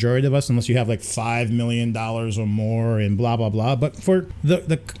affect the majority of us unless you have like $5 million or more and blah blah blah. But for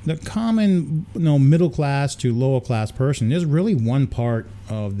the common middle class to lower class person, there's really one part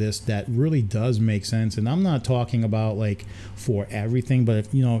of this that really does make sense. And I'm not talking about like for everything, but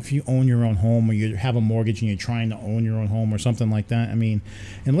if you own your own home or you have a mortgage and you're trying to own your own home or something like that, and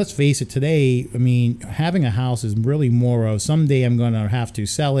let's face it, today, having a house is really more of someday I'm going to have to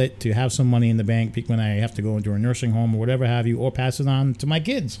sell it to have some money in the bank when I have to go into a nursing home or whatever have you, or pass it on to my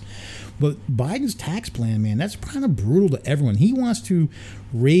kids. But Biden's tax plan, man, that's kind of brutal to everyone. He wants to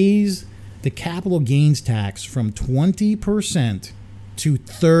raise the capital gains tax from 20% to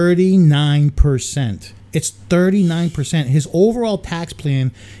 39%. It's 39%. His overall tax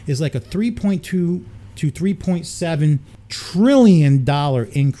plan is like a $3.2 to $3.7 trillion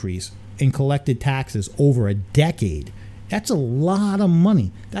increase in collected taxes over a decade. That's a lot of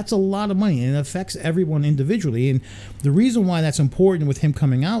money. And it affects everyone individually. And the reason why that's important with him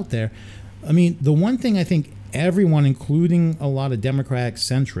coming out there, the one thing I think everyone, including a lot of Democratic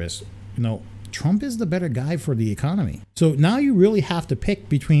centrists, Trump is the better guy for the economy. So now you really have to pick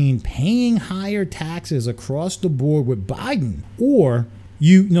between paying higher taxes across the board with Biden or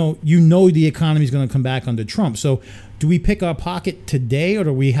the economy is going to come back under Trump. So do we pick our pocket today or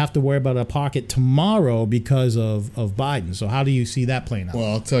do we have to worry about our pocket tomorrow because of Biden? So how do you see that playing out? Well,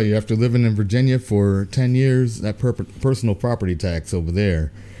 I'll tell you, after living in Virginia for 10 years, that personal property tax over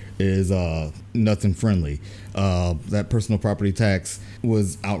there is nothing friendly. That personal property tax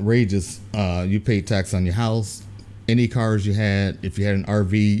was outrageous. You paid tax on your house, any cars you had, if you had an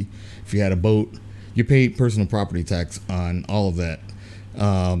RV, if you had a boat, you paid personal property tax on all of that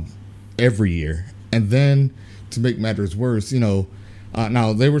every year. And then to make matters worse,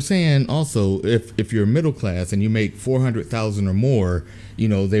 now they were saying also if you're middle class and you make $400,000 or more,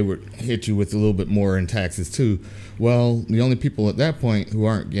 they would hit you with a little bit more in taxes too. Well, the only people at that point who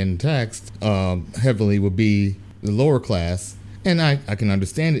aren't getting taxed heavily would be the lower class. And I can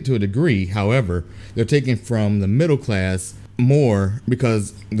understand it to a degree. However, they're taking from the middle class more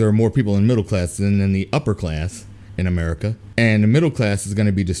because there are more people in middle class than in the upper class in America. And the middle class is going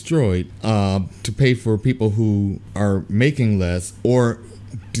to be destroyed to pay for people who are making less or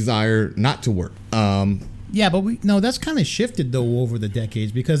desire not to work. Yeah, but that's kind of shifted, though, over the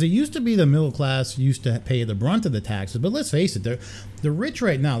decades because it used to be the middle class used to pay the brunt of the taxes. But let's face it, the rich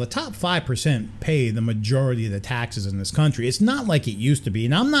right now, the top 5% pay the majority of the taxes in this country. It's not like it used to be.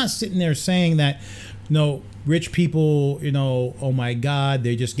 And I'm not sitting there saying that, rich people, oh my God,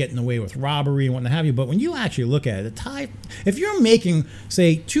 they're just getting away with robbery and what have you. But when you actually look at it, if you're making,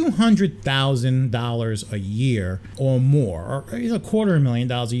 say, $200,000 a year or more, or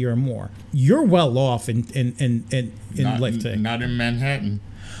 $250,000 a year or more, you're well off in life today. Not in Manhattan.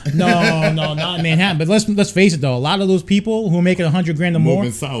 No, not in Manhattan. But let's face it though, a lot of those people who are making $100,000 or more,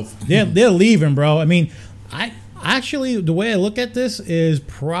 moving south, they're leaving, bro. Actually, the way I look at this is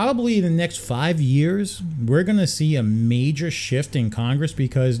probably in the next 5 years, we're going to see a major shift in Congress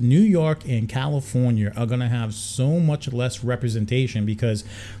because New York and California are going to have so much less representation because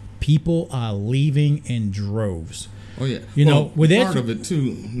people are leaving in droves. Oh yeah, You know, with part of it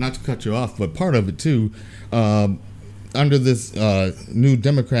too. Not to cut you off, but part of it too. Under this new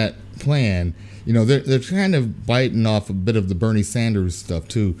Democrat plan, you know, they're kind of biting off a bit of the Bernie Sanders stuff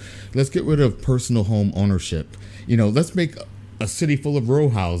too. Let's get rid of personal home ownership. You know, let's make a city full of row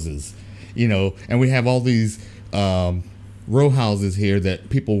houses. You know, and we have all these row houses here that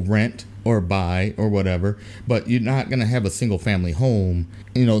people rent or buy or whatever, but you're not going to have a single family home.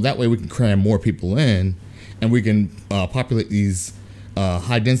 You know, that way we can cram more people in, and we can populate these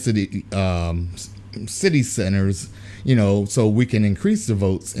high density city centers, you know, so we can increase the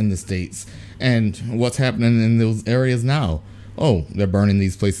votes in the states. And what's happening in those areas now? Oh, they're burning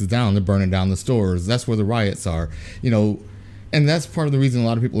these places down. They're burning down the stores. That's where the riots are, you know. And that's part of the reason a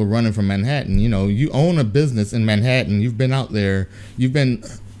lot of people are running from Manhattan. You know, you own a business in Manhattan. You've been out there. You've been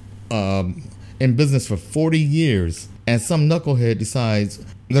in business for 40 years. And some knucklehead decides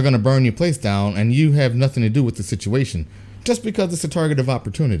they're going to burn your place down, and you have nothing to do with the situation just because it's a target of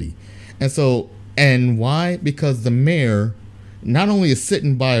opportunity. And why? Because the mayor not only is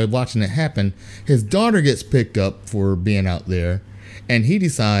sitting by watching it happen, his daughter gets picked up for being out there, and he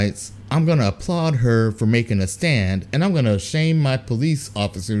decides, I'm going to applaud her for making a stand, and I'm going to shame my police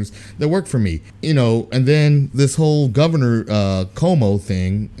officers that work for me. You know, and then this whole Governor Cuomo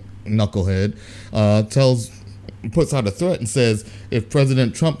thing, knucklehead, puts out a threat and says if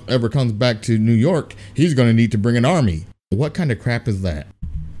President Trump ever comes back to New York, he's going to need to bring an army. What kind of crap is that?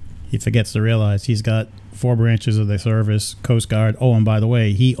 He forgets to realize he's got 4 branches of the service, Coast Guard. Oh, and by the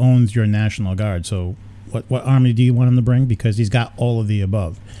way, he owns your National Guard. So what army do you want him to bring? Because he's got all of the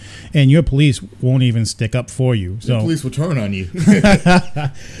above. And your police won't even stick up for you. So the police will turn on you.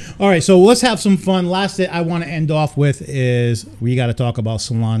 All right, so let's have some fun. Last thing I want to end off with is we got to talk about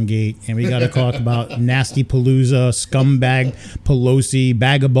Salon Gate, and we got to talk about Nasty Palooza, Scumbag Pelosi,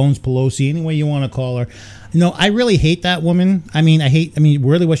 Bag of Bones Pelosi, any way you want to call her. No, I really hate that woman. I mean,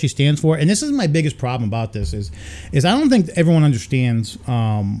 really what she stands for. And this is my biggest problem about this is I don't think everyone understands.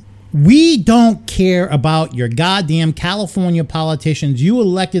 We don't care about your goddamn California politicians. You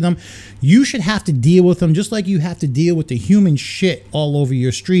elected them. You should have to deal with them just like you have to deal with the human shit all over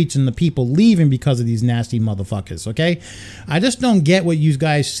your streets and the people leaving because of these nasty motherfuckers, okay? I just don't get what you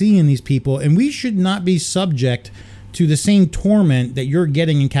guys see in these people, and we should not be subject to the same torment that you're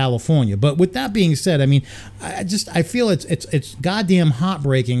getting in California. But with that being said, I mean, I feel it's goddamn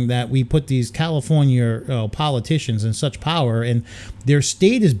heartbreaking that we put these California politicians in such power, and their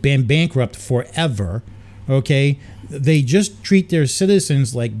state has been bankrupt forever. Okay, they just treat their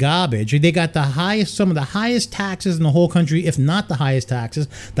citizens like garbage. They got some of the highest taxes in the whole country, if not the highest taxes,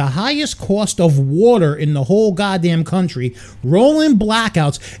 the highest cost of water in the whole goddamn country, rolling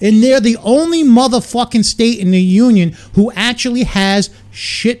blackouts, and they're the only motherfucking state in the union who actually has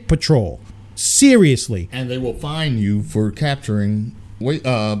shit patrol. Seriously. And they will fine you for capturing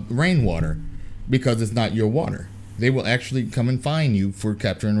rainwater because it's not your water. They will actually come and fine you for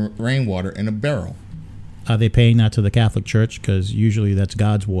capturing rainwater in a barrel. Are they paying that to the Catholic Church? Because usually that's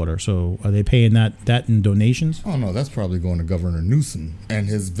God's water. So are they paying that in donations? Oh, no, that's probably going to Governor Newsom and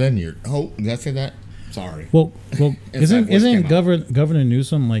his vineyard. Oh, did I say that? Sorry. Well, isn't Governor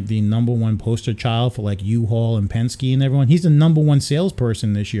Newsom like the #1 poster child for like U-Haul and Penske and everyone? He's the #1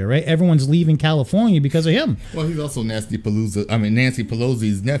 salesperson this year, right? Everyone's leaving California because of him. Well, he's also Nancy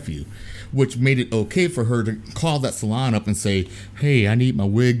Pelosi's nephew, which made it okay for her to call that salon up and say, hey, I need my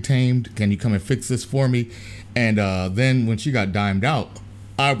wig tamed. Can you come and fix this for me? And then when she got dimed out,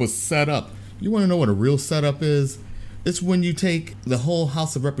 I was set up. You want to know what a real setup is? It's when you take the whole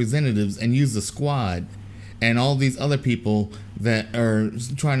House of Representatives and use the squad and all these other people that are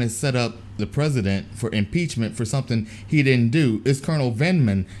trying to set up the president for impeachment for something he didn't do. It's Colonel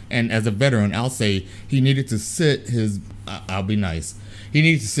Vindman, and as a veteran, I'll say he needed to I'll be nice. He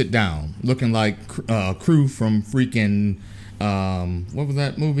needs to sit down, looking like Crew from freaking, what was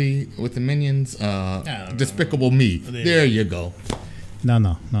that movie with the Minions? Despicable Me. There you go. No, I'm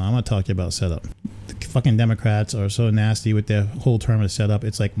going to talk to you about setup. The fucking Democrats are so nasty with their whole term of setup.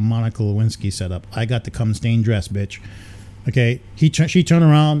 It's like Monica Lewinsky setup. I got the cum stained dress, bitch. Okay, she turned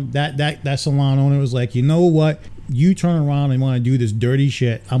around. That salon owner was like, you know what? You turn around and want to do this dirty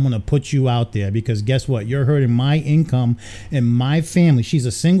shit, I'm going to put you out there because guess what? You're hurting my income and my family. She's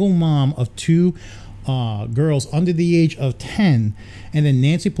a single mom of 2 girls under the age of 10, and then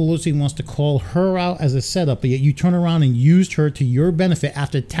Nancy Pelosi wants to call her out as a setup, but yet you turn around and used her to your benefit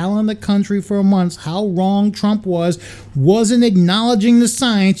after telling the country for months how wrong Trump wasn't acknowledging the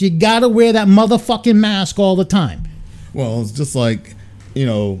science. You got to wear that motherfucking mask all the time. Well, it's just like,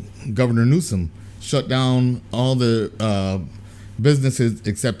 Governor Newsom shut down all the businesses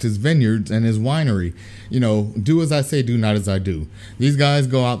except his vineyards and his winery. Do as I say, do not as I do. These guys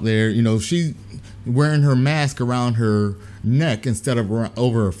go out there, she's wearing her mask around her neck instead of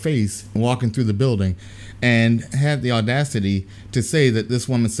over her face, walking through the building, and had the audacity to say that this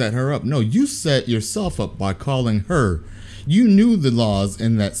woman set her up. No, you set yourself up by calling her. You knew the laws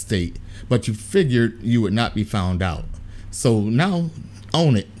in that state, but you figured you would not be found out. So now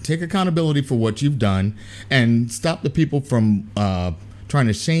own it. Take accountability for what you've done and stop the people from trying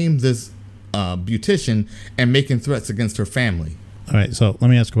to shame this beautician and making threats against her family. All right, so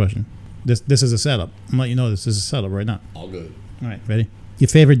let me ask a question. This is a setup. I'm letting you know this is a setup right now. All good. All right, ready? Your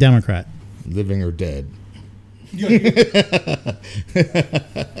favorite Democrat? Living or dead?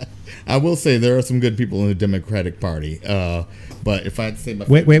 I will say there are some good people in the Democratic Party, but if I had to say my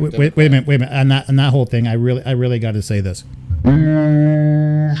wait a minute. On that whole thing, I really got to say this.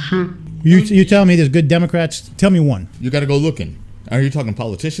 You tell me there's good Democrats. Tell me one. You got to go looking. Are you talking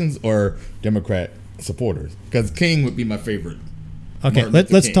politicians or Democrat supporters? Because King would be my favorite. Okay,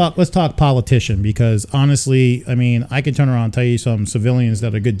 let's talk politician, because honestly, I mean, I can turn around and tell you some civilians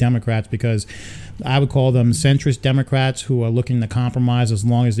that are good Democrats, because I would call them centrist Democrats who are looking to compromise as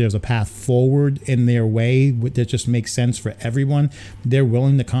long as there's a path forward in their way that just makes sense for everyone. They're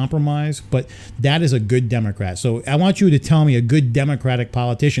willing to compromise, but that is a good Democrat. So I want you to tell me a good Democratic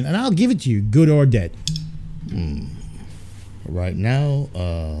politician, and I'll give it to you, good or dead. Right now,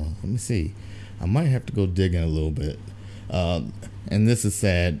 let me see. I might have to go digging a little bit. And this is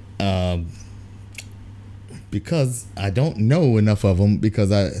sad because I don't know enough of them,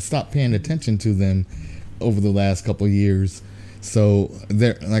 because I stopped paying attention to them over the last couple of years. So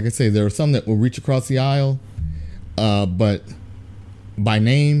there, like I say, there are some that will reach across the aisle, but by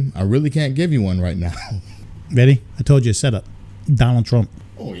name, I really can't give you one right now. Ready? I told you a setup. Donald Trump.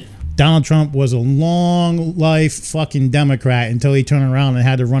 Oh yeah. Donald Trump was a long life fucking Democrat until he turned around and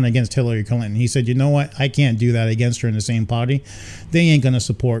had to run against Hillary Clinton. He said, you know what? I can't do that against her in the same party. They ain't going to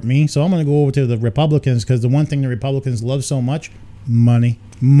support me. So I'm going to go over to the Republicans, because the one thing the Republicans love so much, money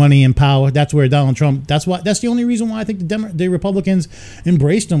and power. That's where Donald Trump, that's the only reason why I think the Republicans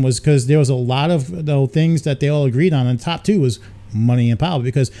embraced him, was because there was a lot of things that they all agreed on. And top two was money and power,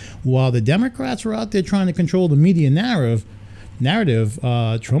 because while the Democrats were out there trying to control the media narrative,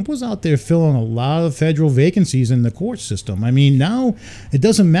 Trump was out there filling a lot of federal vacancies in the court system. I mean, now it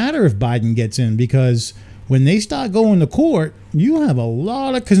doesn't matter if Biden gets in, because when they start going to court, you have a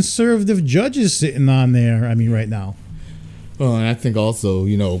lot of conservative judges sitting on there. I mean, right now. Well, and I think also,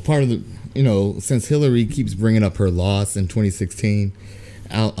 part of the, since Hillary keeps bringing up her loss in 2016,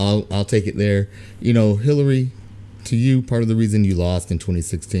 I'll take it there. Hillary, to you, part of the reason you lost in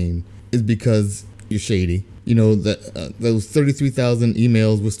 2016 is because you're shady. That those 33,000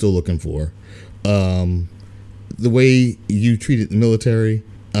 emails we're still looking for. The way you treated the military,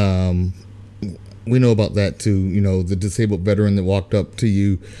 we know about that too. The disabled veteran that walked up to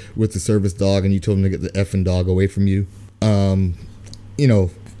you with the service dog and you told him to get the effing dog away from you. I'm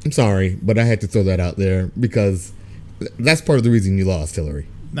sorry, but I had to throw that out there because that's part of the reason you lost, Hillary.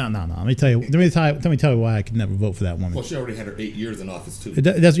 No. Let me tell you why I could never vote for that woman. Well, she already had her 8 years in office too.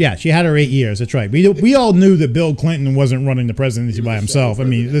 She had her 8 years. That's right. We all knew that Bill Clinton wasn't running the presidency by himself. I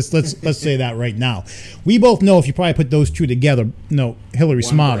mean, let's say that right now. We both know if you probably put those two together, no, Hillary's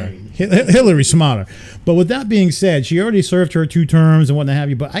smarter. Hillary's smarter. But with that being said, she already served her 2 terms and what have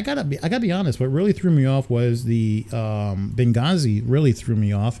you. But I gotta be honest. What really threw me off was the Benghazi. Really threw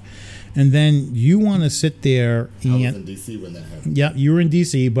me off. And then you want to sit there and... I was in D.C. when that happened. Yeah, you were in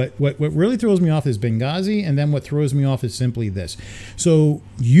D.C., but what really throws me off is Benghazi, and then what throws me off is simply this. So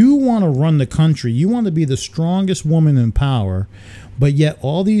you want to run the country. You want to be the strongest woman in power, but yet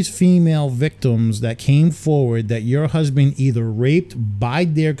all these female victims that came forward that your husband either raped by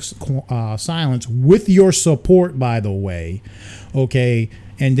their silence, with your support, by the way, okay,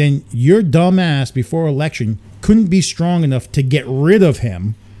 and then your dumb ass before election couldn't be strong enough to get rid of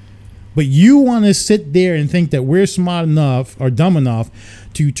him. But you want to sit there and think that we're smart enough or dumb enough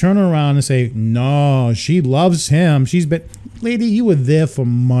to turn around and say, no, she loves him. Lady, you were there for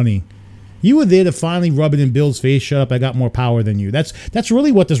money. You were there to finally rub it in Bill's face. Shut up, I got more power than you. That's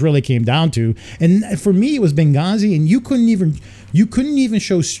really what this really came down to. And for me, it was Benghazi, and you couldn't even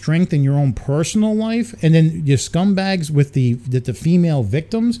show strength in your own personal life. And then your scumbags with the female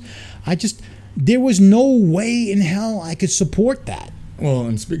victims. There was no way in hell I could support that. Well,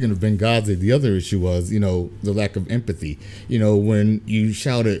 and speaking of Benghazi, the other issue was, the lack of empathy. When you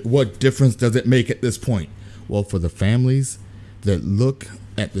shouted, what difference does it make at this point? Well, for the families that look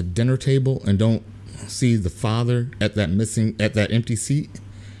at the dinner table and don't see the father at that empty seat,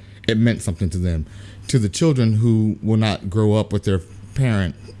 it meant something to them. to the children who will not grow up with their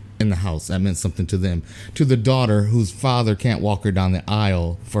parent in the house. That meant something to them. To the daughter whose father can't walk her down the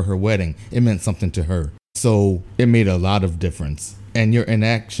aisle for her wedding, it meant something to her. So it made a lot of difference. And your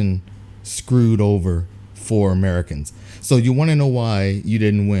inaction screwed over 4 Americans. So you want to know why you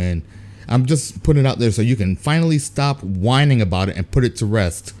didn't win. I'm just putting it out there so you can finally stop whining about it and put it to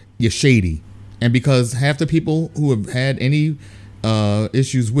rest. You're shady. And because half the people who have had any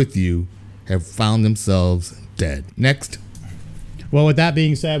issues with you have found themselves dead. Next. Well, with that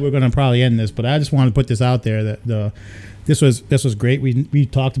being said, we're going to probably end this, but I just want to put this out there that this was great. We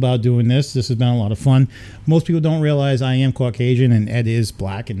talked about doing this. This has been a lot of fun. Most people don't realize I am Caucasian and Ed is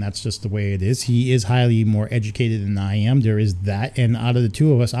black, and that's just the way it is. He is highly more educated than I am. There is that, and out of the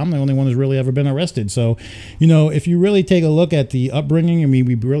two of us, I'm the only one who's really ever been arrested. So, if you really take a look at the upbringing, I mean,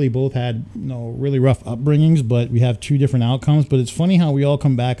 we really both had really rough upbringings, but we have 2 different outcomes. But it's funny how we all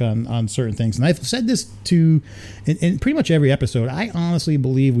come back on certain things. And I've said this in pretty much every episode. I honestly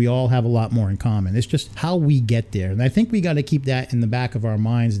believe we all have a lot more in common. It's just how we get there. And I think we got to keep that in the back of our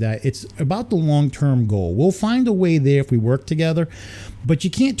minds, that it's about the long-term goal. We'll find a way there if we work together, but you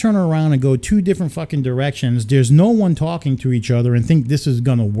can't turn around and go 2 different fucking directions. There's no one talking to each other and think this is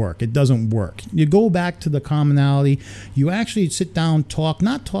going to work. It doesn't work. You go back to the commonality. You actually sit down,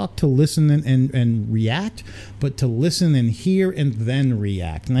 not talk to listen and react, but to listen and hear and then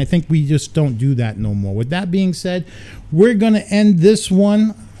react. And I think we just don't do that no more. With that being said, we're going to end this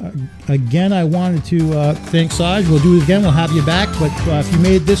one. Again, I wanted to thank Saj. We'll do it again. We'll have you back. But if you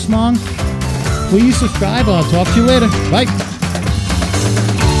made it this long, please subscribe. I'll talk to you later. Bye.